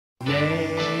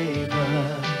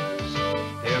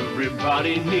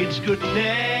Everybody needs good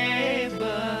neighbors.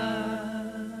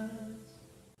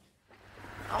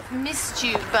 I've missed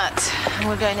you, but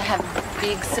we're going to have a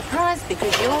big surprise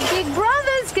because your big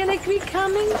brother's going to be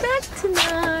coming back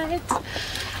tonight. Well,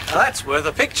 that's worth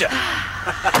a picture.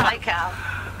 Hi, Carl.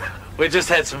 We just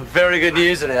had some very good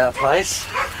news at our place.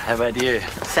 How about you?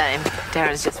 Same.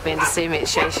 Darren's just been to see me at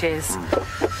Shay-Shay's.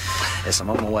 Yes,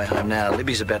 I'm on my way home now.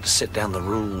 Libby's about to set down the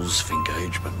rules of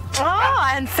engagement.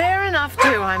 Oh, and fair enough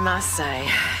too, I must say.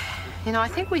 You know, I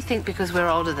think we think because we're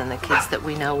older than the kids that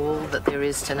we know all that there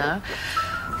is to know.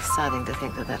 I'm starting to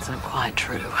think that that's not quite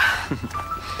true.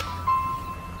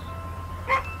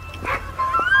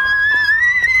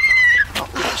 Oh,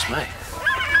 goodness me.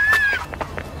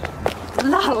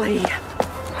 Lolly.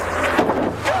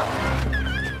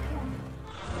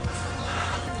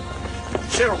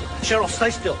 Cheryl, stay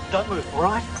still. Don't move, all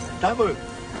right? Don't move.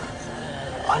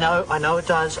 I know it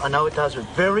does, but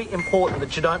very important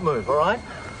that you don't move, all right?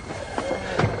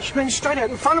 She ran straight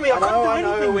out in front of me. I couldn't do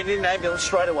anything. I know. We need an ambulance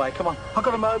straight away. Come on. I've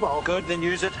got a mobile. Good, then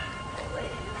use it.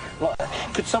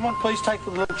 Could someone please take the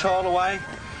little child away?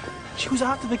 She was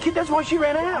after the kid. That's why she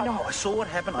ran out. I know. I saw what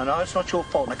happened. I know it's not your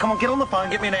fault. Now, come on, get on the phone.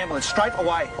 Get me an ambulance straight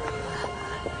away.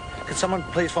 Could someone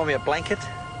please find me a blanket?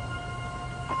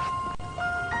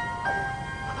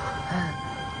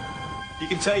 You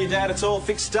can tell your dad it's all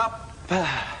fixed up.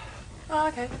 Oh,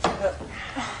 okay.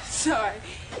 Sorry.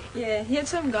 Yeah, he had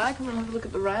some guy come and have a look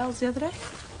at the rails the other day.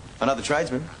 Another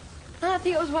tradesman? No, I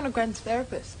think it was one of Grant's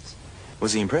therapists.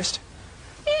 Was he impressed?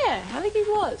 Yeah, I think he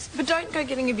was. But don't go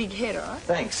getting a big head, all right?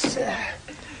 Thanks.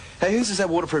 Hey, whose is that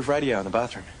waterproof radio in the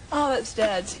bathroom? Oh, that's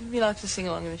Dad's. He likes to sing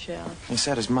along in the shower. And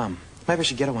so does Mum. Maybe I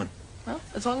should get her one. Well,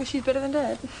 as long as she's better than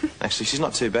Dad. Actually, she's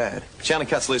not too bad. She only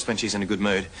cuts loose when she's in a good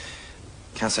mood.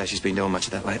 Can't say she's been doing much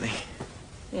of that lately.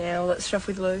 Yeah, all that stuff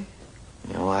with Lou.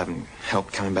 Yeah, well, I haven't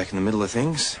helped coming back in the middle of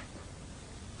things.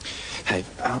 Hey,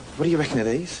 what do you reckon of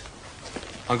these?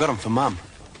 I got them for Mum.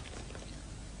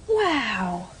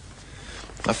 Wow.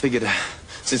 I figured,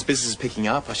 since business is picking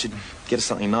up, I should get her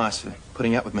something nice for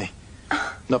putting up with me.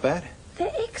 Not bad.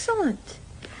 They're excellent.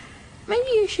 Maybe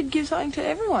you should give something to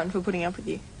everyone for putting up with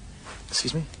you.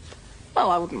 Excuse me?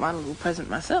 Well, I wouldn't mind a little present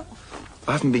myself.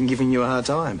 I haven't been giving you a hard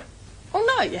time. Well,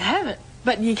 no, you haven't.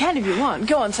 But you can if you want.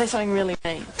 Go on, say something really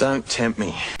mean. Don't tempt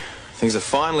me. Things are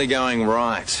finally going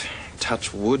right.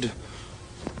 Touch wood.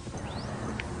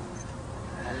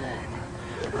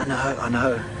 I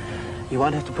know. You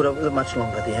won't have to put up with it much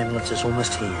longer. The ambulance is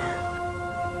almost here.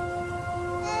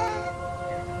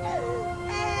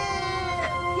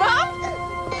 Mum?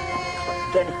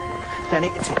 Danny,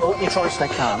 it's important you try to stay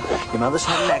calm. Your mother's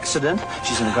had an accident.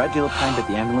 She's in a great deal of pain, but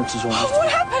the ambulance is almost What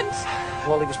here. happened?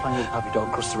 Wally was playing with a puppy dog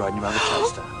across the road and your mother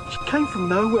chased her. She came from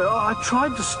nowhere. I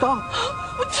tried to stop.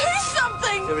 Well, do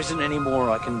something! There isn't any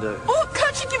more I can do. Oh,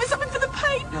 can't you give us something for the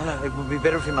pain? No, it would be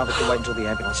better if your mother could wait until the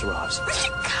ambulance arrives. But she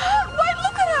can't. Wait,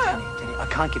 look at her. Danny, I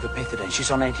can't give her pethidine.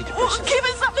 She's on antidepressants. Oh, give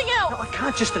her something else. No, I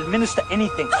can't just administer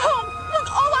anything. No, look,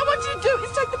 all I want you to do is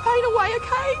take the pain away,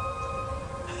 okay?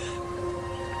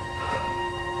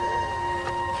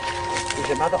 Is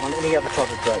your mother on any other type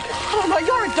of drug? Oh, no,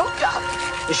 you're a doctor.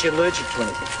 Is she allergic to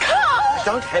anything? Carl! I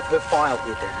don't have her file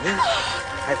here, Danny.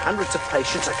 I have hundreds of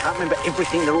patients. I can't remember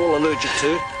everything they're all allergic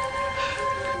to.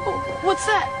 Oh, what's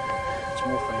that? It's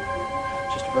morphine.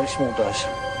 Just a very small dose.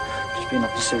 Just be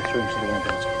enough to see through until the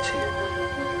ambulance gets here.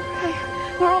 Hey,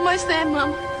 we're almost there,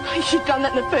 Mum. You should have done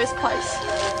that in the first place.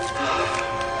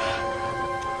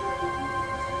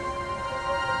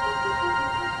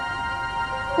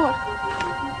 What?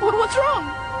 What's wrong?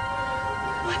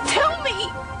 Tell me!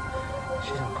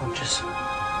 She's unconscious.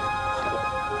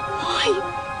 Why?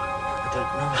 I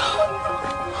don't know.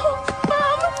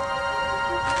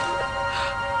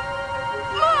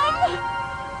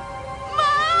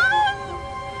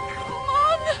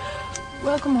 Mum!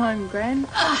 Welcome home, Gran.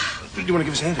 Do you want to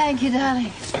give us a hand? Thank you,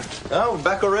 darling. Oh, we're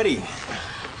back already.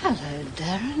 Hello,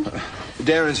 Darren.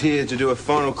 Darren's here to do a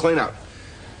final clean-up.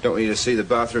 Don't want you to see the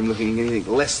bathroom looking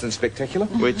anything less than spectacular.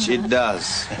 Which it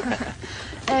does.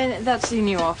 And that's your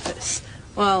new office.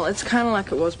 Well, it's kind of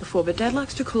like it was before, but Dad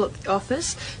likes to call it the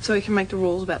office so he can make the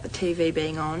rules about the TV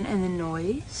being on and the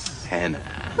noise. Hannah.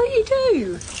 What do you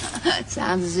do? It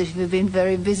sounds as if you've been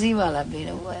very busy while I've been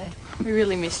away. We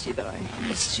really missed you, though.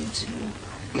 Missed you too.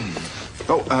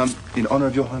 Oh, in honour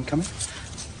of your homecoming?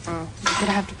 Oh, you're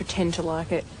gonna have to pretend to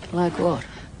like it. Like what?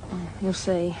 Oh, you'll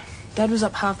see. Dad was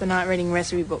up half the night reading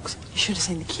recipe books. You should have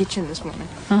seen the kitchen this morning.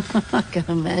 I can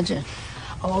imagine.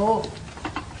 Oh.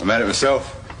 I'm at it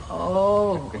myself.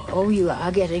 Oh, you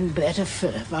are getting better,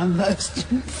 Philip. I'm most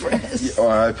impressed. Yeah,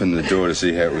 I opened the door to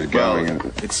see how it was going. And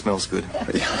It smells good.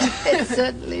 It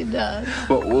certainly does.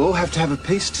 well, we'll all have to have a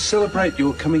piece to celebrate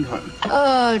your coming home.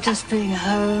 Oh, just being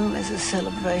home is a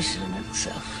celebration in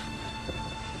itself.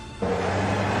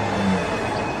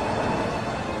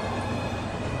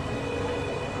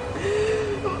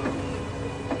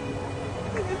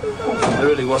 There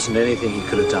really wasn't anything he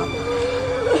could have done.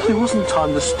 There wasn't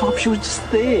time to stop. She was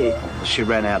just there. She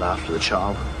ran out after the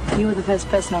child. You were the first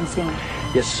person on scene.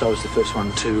 Yes, I was the first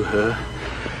one to her.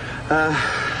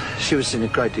 She was in a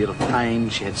great deal of pain.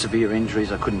 She had severe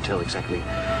injuries. I couldn't tell exactly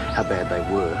how bad they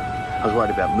were. I was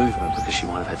worried about movement because she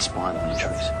might have had spinal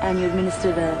injuries. And you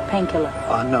administered a painkiller?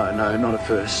 No, not at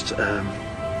first.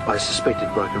 I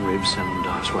suspected broken ribs and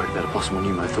I was worried about a possible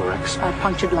pneumothorax. A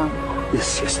punctured lung?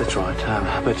 Yes, that's right.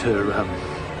 But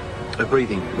her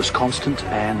breathing was constant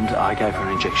and I gave her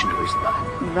an injection to ease the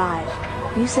pain.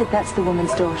 Right. You said that's the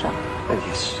woman's daughter?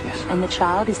 Yes. And the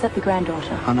child, is that the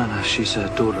granddaughter? Oh, no, she's a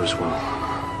daughter as well.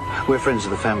 We're friends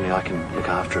of the family. I can look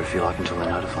after her if you like until they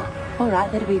notify. All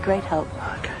right, that'll be a great help.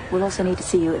 Okay. We'll also need to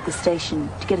see you at the station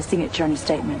to get a signature on your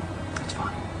statement. That's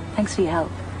fine. Thanks for your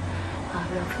help.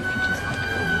 Ralph, you can just...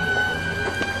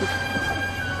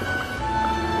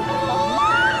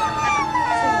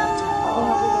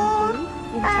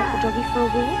 Take the doggy for a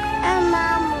walk?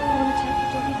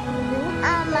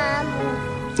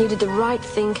 You did the right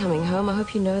thing coming home. I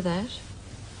hope you know that.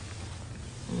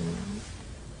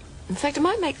 In fact, it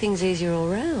might make things easier all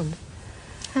round.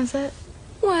 How's that?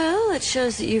 Well, it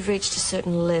shows that you've reached a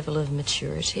certain level of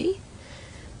maturity.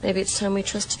 Maybe it's time we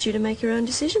trusted you to make your own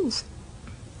decisions.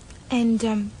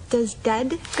 And, does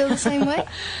Dad feel the same way?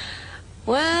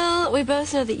 Well, we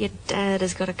both know that your dad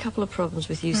has got a couple of problems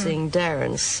with you seeing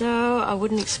Darren, so I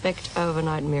wouldn't expect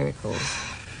overnight miracles.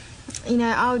 You know,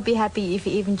 I would be happy if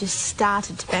he even just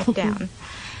started to back down.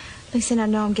 At least then I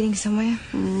know I'm getting somewhere.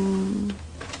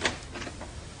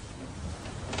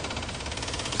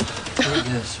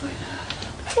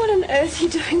 What on earth are you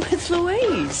doing with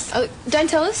Louise? Oh, don't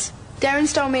tell us. Darren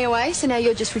stole me away, so now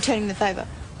you're just returning the favour.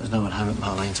 There's no one home at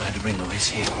Marlene's. I had to bring Louise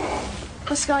here.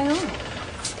 What's going on?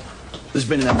 There's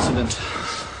been an accident.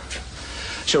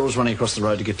 Cheryl was running across the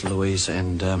road to get to Louise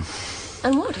and... And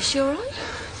what? Is she all right?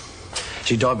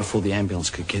 She died before the ambulance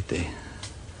could get there.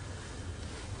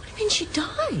 What do you mean she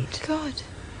died? God.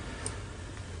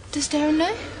 Does Darren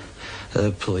know?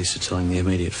 The police are telling the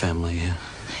immediate family, yeah.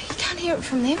 You can't hear it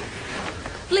from them.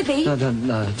 Libby?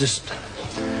 No, just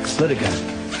let it go.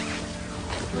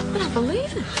 I don't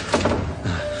believe it.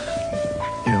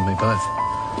 You and me both.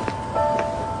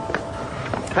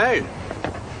 Hey!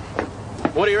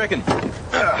 What do you reckon?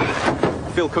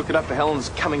 Phil cooked it up for Helen's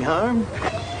coming home.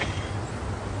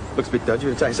 Looks a bit dodgy,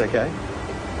 but it tastes okay.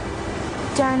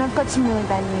 Darren, I've got some really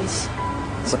bad news.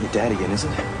 It's not your dad again, is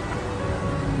it?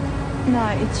 No,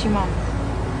 it's your mum.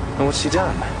 And what's she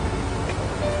done?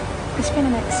 It's been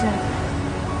an accident.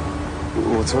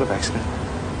 What sort of accident?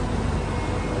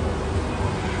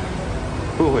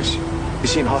 Oh, is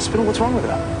she in hospital? What's wrong with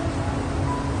her?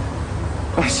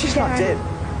 Oh, she's not dead.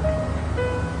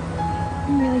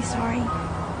 I'm really sorry.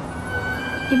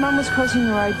 Your mum was crossing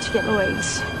the road to get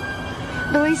Louise.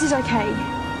 Louise is okay.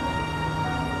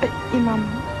 But your mum...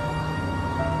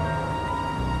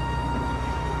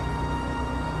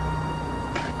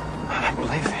 I don't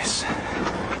believe this.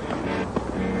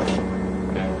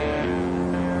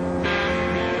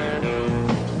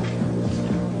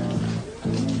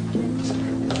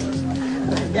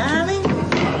 Darling,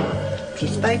 have you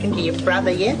spoken to your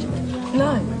brother yet?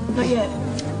 No, not yet.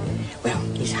 Well,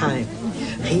 he's home.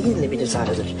 He and Libby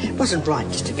decided that it wasn't right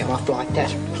just to go off like that.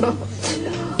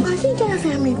 I think our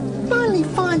family finally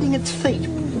finding its feet. I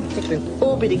think we'll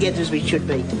all be together as we should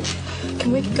be.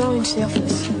 Can we go into the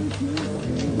office?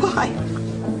 Why?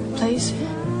 Please?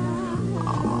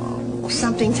 Oh,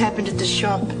 something's happened at the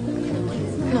shop.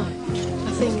 No,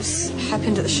 nothing's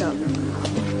happened at the shop.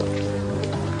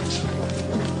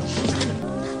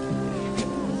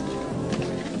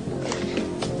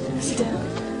 Sit down.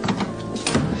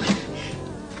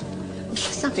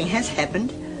 Something has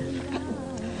happened.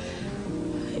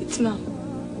 It's Mum.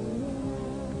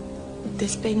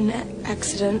 There's been an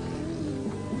accident.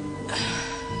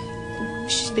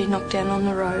 She's been knocked down on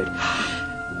the road.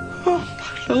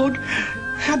 Oh, my Lord.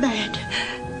 How bad?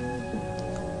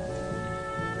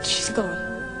 She's gone.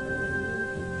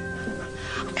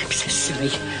 I'm so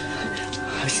silly.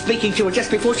 I was speaking to her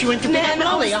just before she went to bed. Man,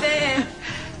 I was there.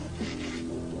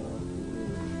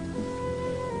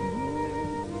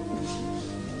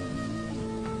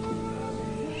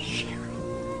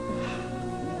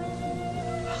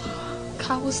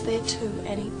 Carl was there too,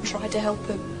 and he tried to help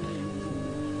him.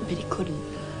 But he couldn't.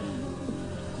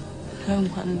 No one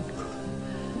could.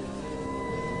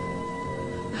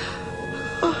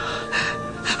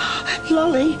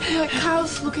 Lolly. No,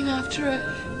 Carl's looking after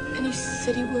her, and he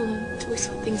said he will until we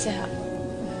sort things out.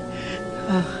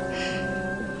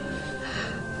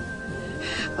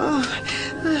 I'll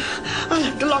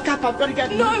have to lock up. I've got to go.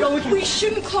 No, we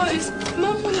shouldn't close.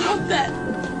 Mum wouldn't want that.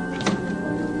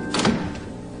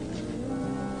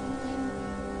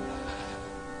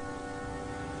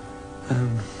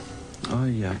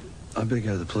 I better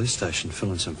go to the police station,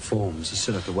 fill in some forms. I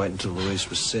said I could wait until Louise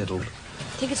was settled.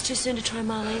 Think it's too soon to try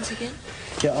Marlene's again?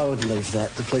 Yeah, I would leave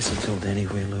that. The police have told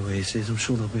anywhere Louise is. I'm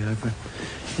sure they'll be over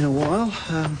in a while.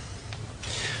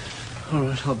 All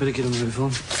right, I'll better get a move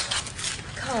on.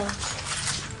 Carl,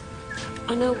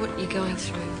 I know what you're going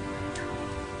through.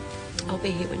 I'll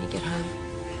be here when you get home.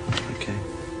 Okay.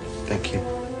 Thank you.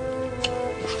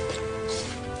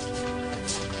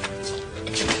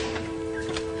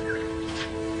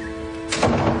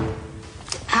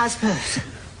 How's Perth?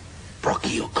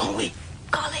 Brocky or Collie?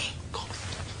 Golly.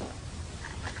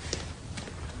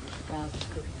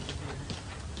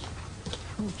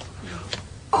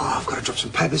 Oh, I've got to drop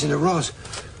some papers into Roz.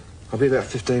 I'll be about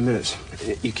 15 minutes.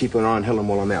 You keep an eye on Helen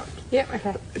while I'm out. Yep,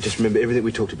 okay. Just remember everything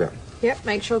we talked about. Yep,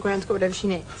 make sure Ground's got whatever she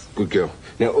needs. Good girl.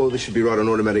 Now, all this should be right on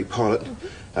automatic pilot.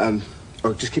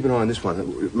 Just keep an eye on this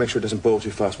one. Make sure it doesn't boil too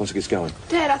fast once it gets going.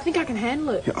 Dad, I think I can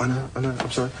handle it. Yeah, I know.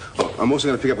 I'm sorry. Oh, I'm also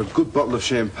going to pick up a good bottle of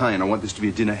champagne. I want this to be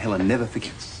a dinner Helen never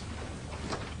forgets.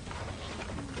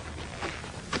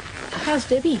 How's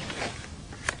Debbie?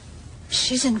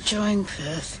 She's enjoying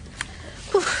Perth.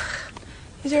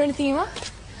 Is there anything you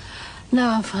want? No,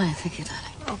 I'm fine, thank you,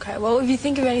 darling. Okay, well, if you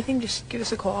think of anything, just give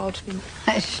us a call. I'll just be...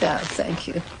 I shall, thank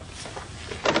you.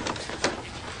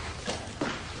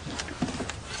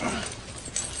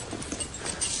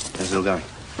 How's it all going?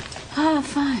 Ah,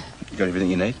 fine. You got everything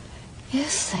you need?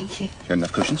 Yes, thank you. You got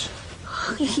enough cushions?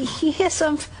 Oh, yes,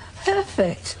 I'm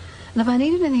perfect. And if I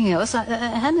need anything else,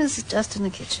 Hannah's just in the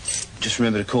kitchen. Just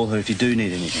remember to call her if you do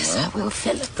need anything, Yes, all I right? will,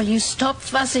 Philip. Will you stop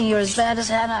fussing? You're as bad as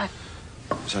Hannah.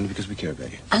 It's only because we care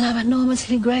about you. And I'm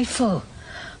enormously grateful.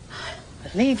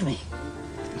 Believe me.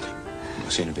 I'll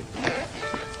see you in a bit.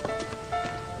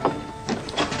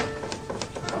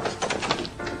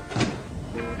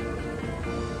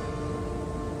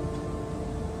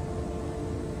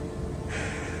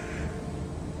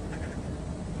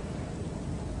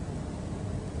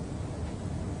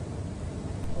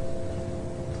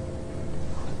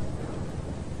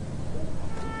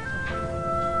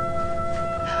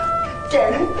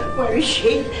 Darren, where is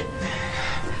she?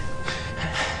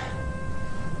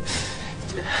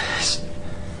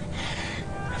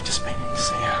 I've just been in to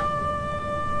see her.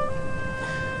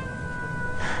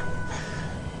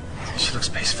 She looks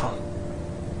peaceful.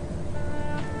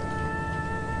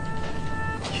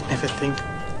 You'd never think.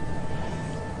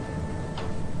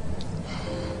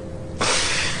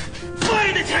 Why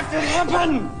did it have to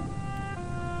happen?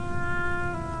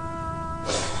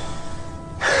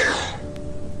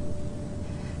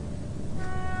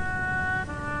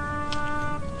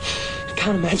 I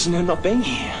can't imagine her not being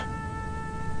here.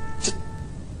 To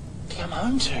come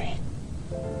home to. I'm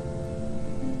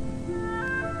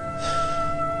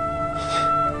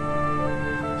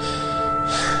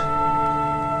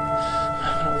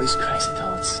having all these crazy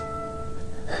thoughts.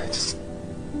 I just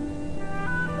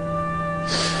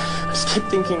keep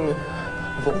thinking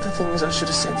of all the things I should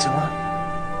have said to her.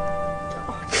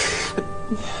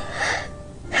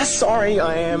 How sorry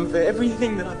I am for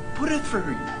everything that I put her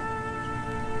through.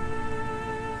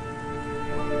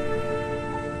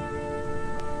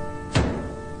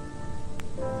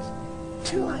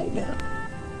 Too late now.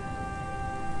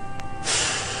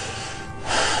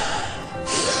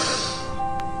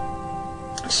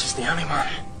 She's the only one.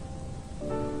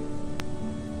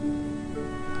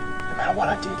 No matter what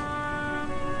I did,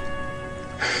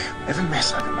 whatever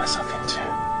mess I got myself into,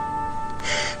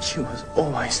 she was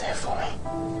always there for me.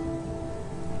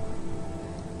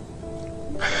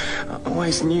 I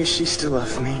always knew she still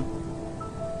loved me.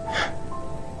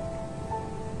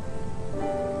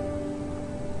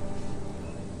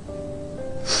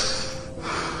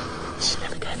 She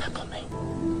never gave up on me.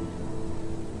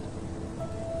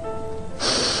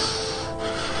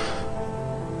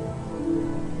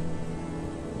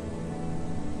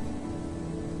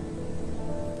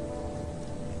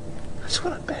 I just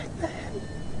want it back, man.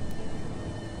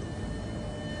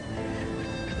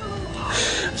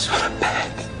 I just want it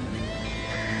back.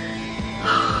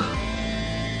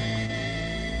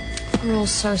 We're all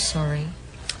so sorry.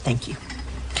 Thank you.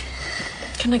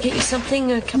 Can I get you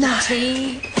something? A cup of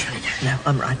tea? No,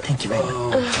 I'm right. Thank you very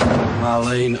much.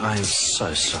 Marlene, I am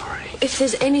so sorry. If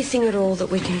there's anything at all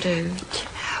that we can do.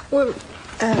 Well,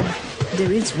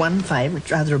 there is one favour.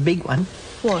 It's rather a big one.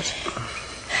 What?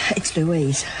 It's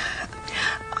Louise.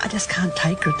 I just can't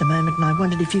take her at the moment, and I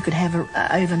wondered if you could have her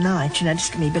overnight, you know,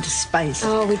 just give me a bit of space.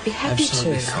 Oh, we'd be happy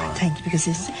Absolutely to. fine. Thank you, because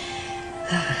there's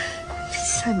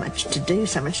so much to do,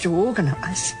 so much to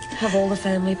organise. Have all the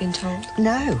family been told?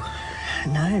 No,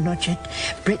 not yet.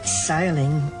 Britt's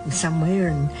sailing somewhere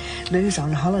and Lou's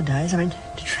on holidays. I mean,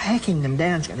 tracking them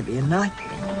down is going to be a nightmare.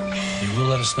 You will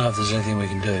let us know if there's anything we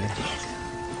can do. Yes.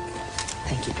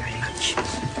 Thank you very much.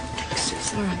 Thanks,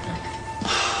 Susan. All right,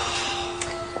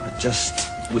 I just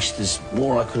wish there's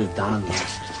more I could have done.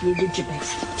 You did your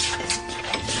best.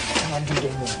 I can do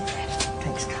more than that.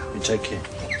 Thanks, Carl. You take care.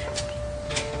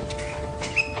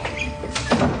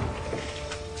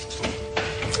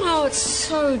 Oh, it's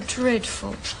so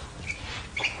dreadful.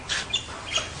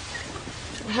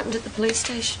 What happened at the police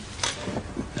station?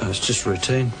 No, it's just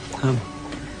routine. I'm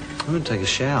going to take a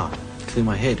shower, clear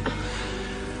my head.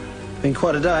 Been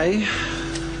quite a day.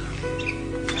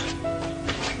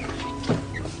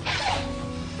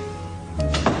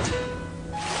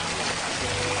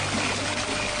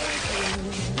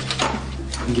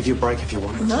 I can give you a break if you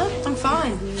want. No, I'm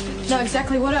fine. Know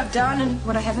exactly what I've done and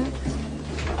what I haven't.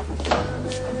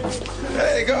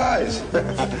 Hey, guys!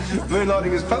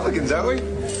 Moonlighting as publicans, are we?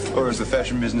 Or is the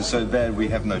fashion business so bad we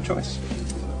have no choice?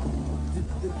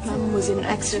 Mum was in an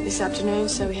accident this afternoon,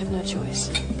 so we have no choice.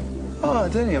 Oh,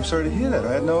 Danny, I'm sorry to hear that.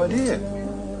 I had no idea.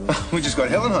 We just got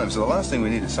Helen home, so the last thing we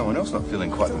need is someone else not feeling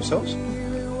quite themselves.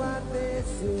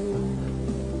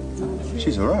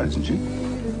 She's all right, isn't she?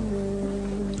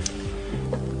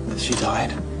 She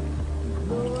died.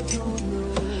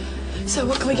 So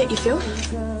what can we get you, Phil?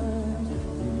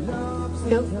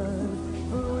 Phil?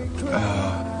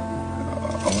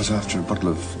 I was after a bottle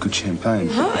of good champagne.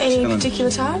 Huh? Any Helen... particular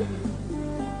time?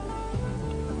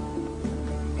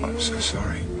 I'm so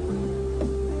sorry.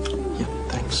 Yeah,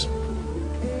 thanks.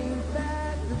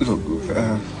 Look,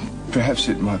 perhaps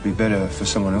it might be better for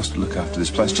someone else to look after this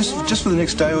place, just for the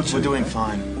next day or two. We're doing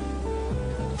fine.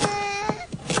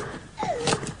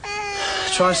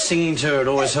 Try singing to her. It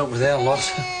always helped with our lot.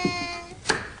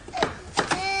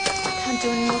 Can't do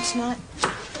any more tonight.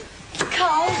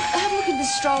 Carl, have a look at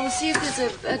this stroller, see if there's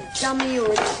a dummy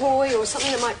or a toy or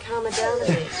something that might calm her down a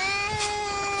bit.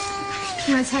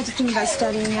 You know, it's hard to think about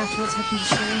studying after what's happened to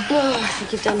Cheryl. Oh, I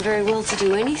think you've done very well to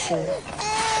do anything.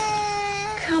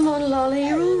 Come on, Lolly,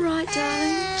 you're all right,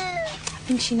 darling. I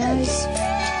think she knows.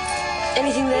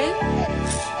 Anything there?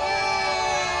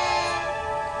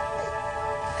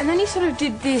 And then he sort of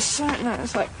did this. I don't know,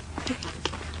 it's like...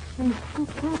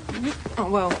 Oh,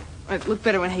 well, it looked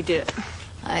better when he did it.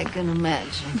 I can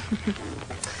imagine.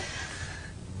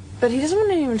 But he doesn't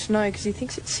want anyone to know because he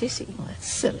thinks it's sissy. Well, that's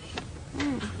silly.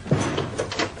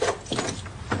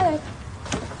 Hello.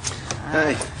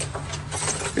 Hey,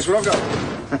 guess what I've got?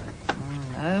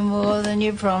 No more than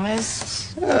you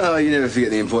promised. Oh, you never forget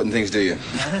the important things, do you?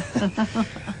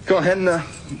 Come on, Hen,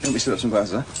 help me set up some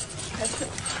glasses, huh?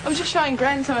 I was just showing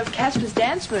Gran some of Casper's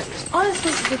dance moves.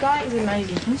 Honestly, the guy is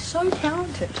amazing. He's so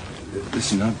talented.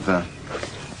 Listen, I've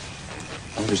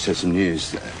just had some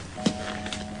news,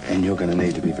 and you're going to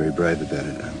need to be very brave about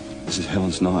it. This is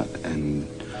Helen's night, and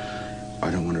I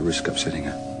don't want to risk upsetting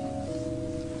her.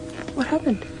 What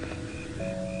happened?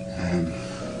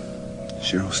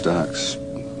 Cheryl Stark's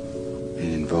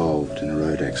been involved in a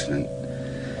road accident.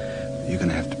 You're going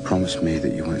to have to promise me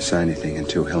that you won't say anything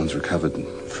until Helen's recovered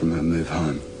from her move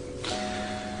home.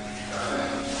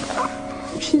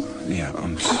 Yeah,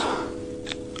 I'm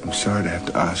sorry to have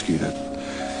to ask you to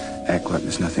act like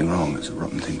there's nothing wrong. It's a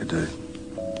rotten thing to do.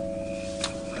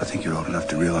 But I think you're old enough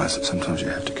to realise that sometimes you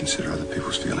have to consider other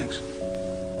people's feelings.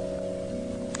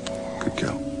 Good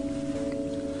girl.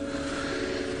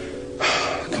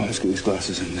 Come on, let's get these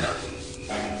glasses and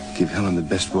give Helen the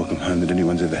best welcome home that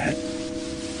anyone's ever had.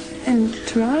 And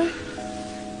tomorrow?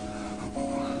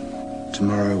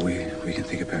 Tomorrow we can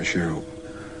think about Cheryl.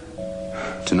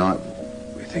 Tonight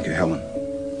we think of Helen.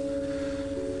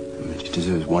 I mean, she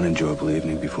deserves one enjoyable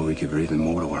evening before we give her even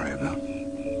more to worry about.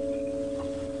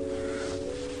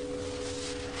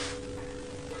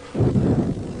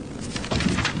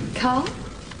 Carl?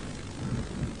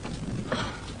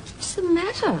 What's the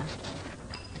matter?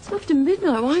 It's after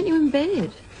midnight. Why aren't you in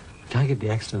bed? Can't get the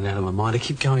accident out of my mind. I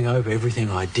keep going over everything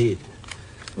I did.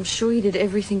 I'm sure you did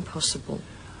everything possible.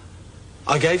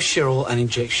 I gave Cheryl an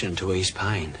injection to ease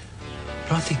pain.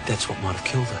 But I think that's what might have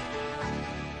killed her.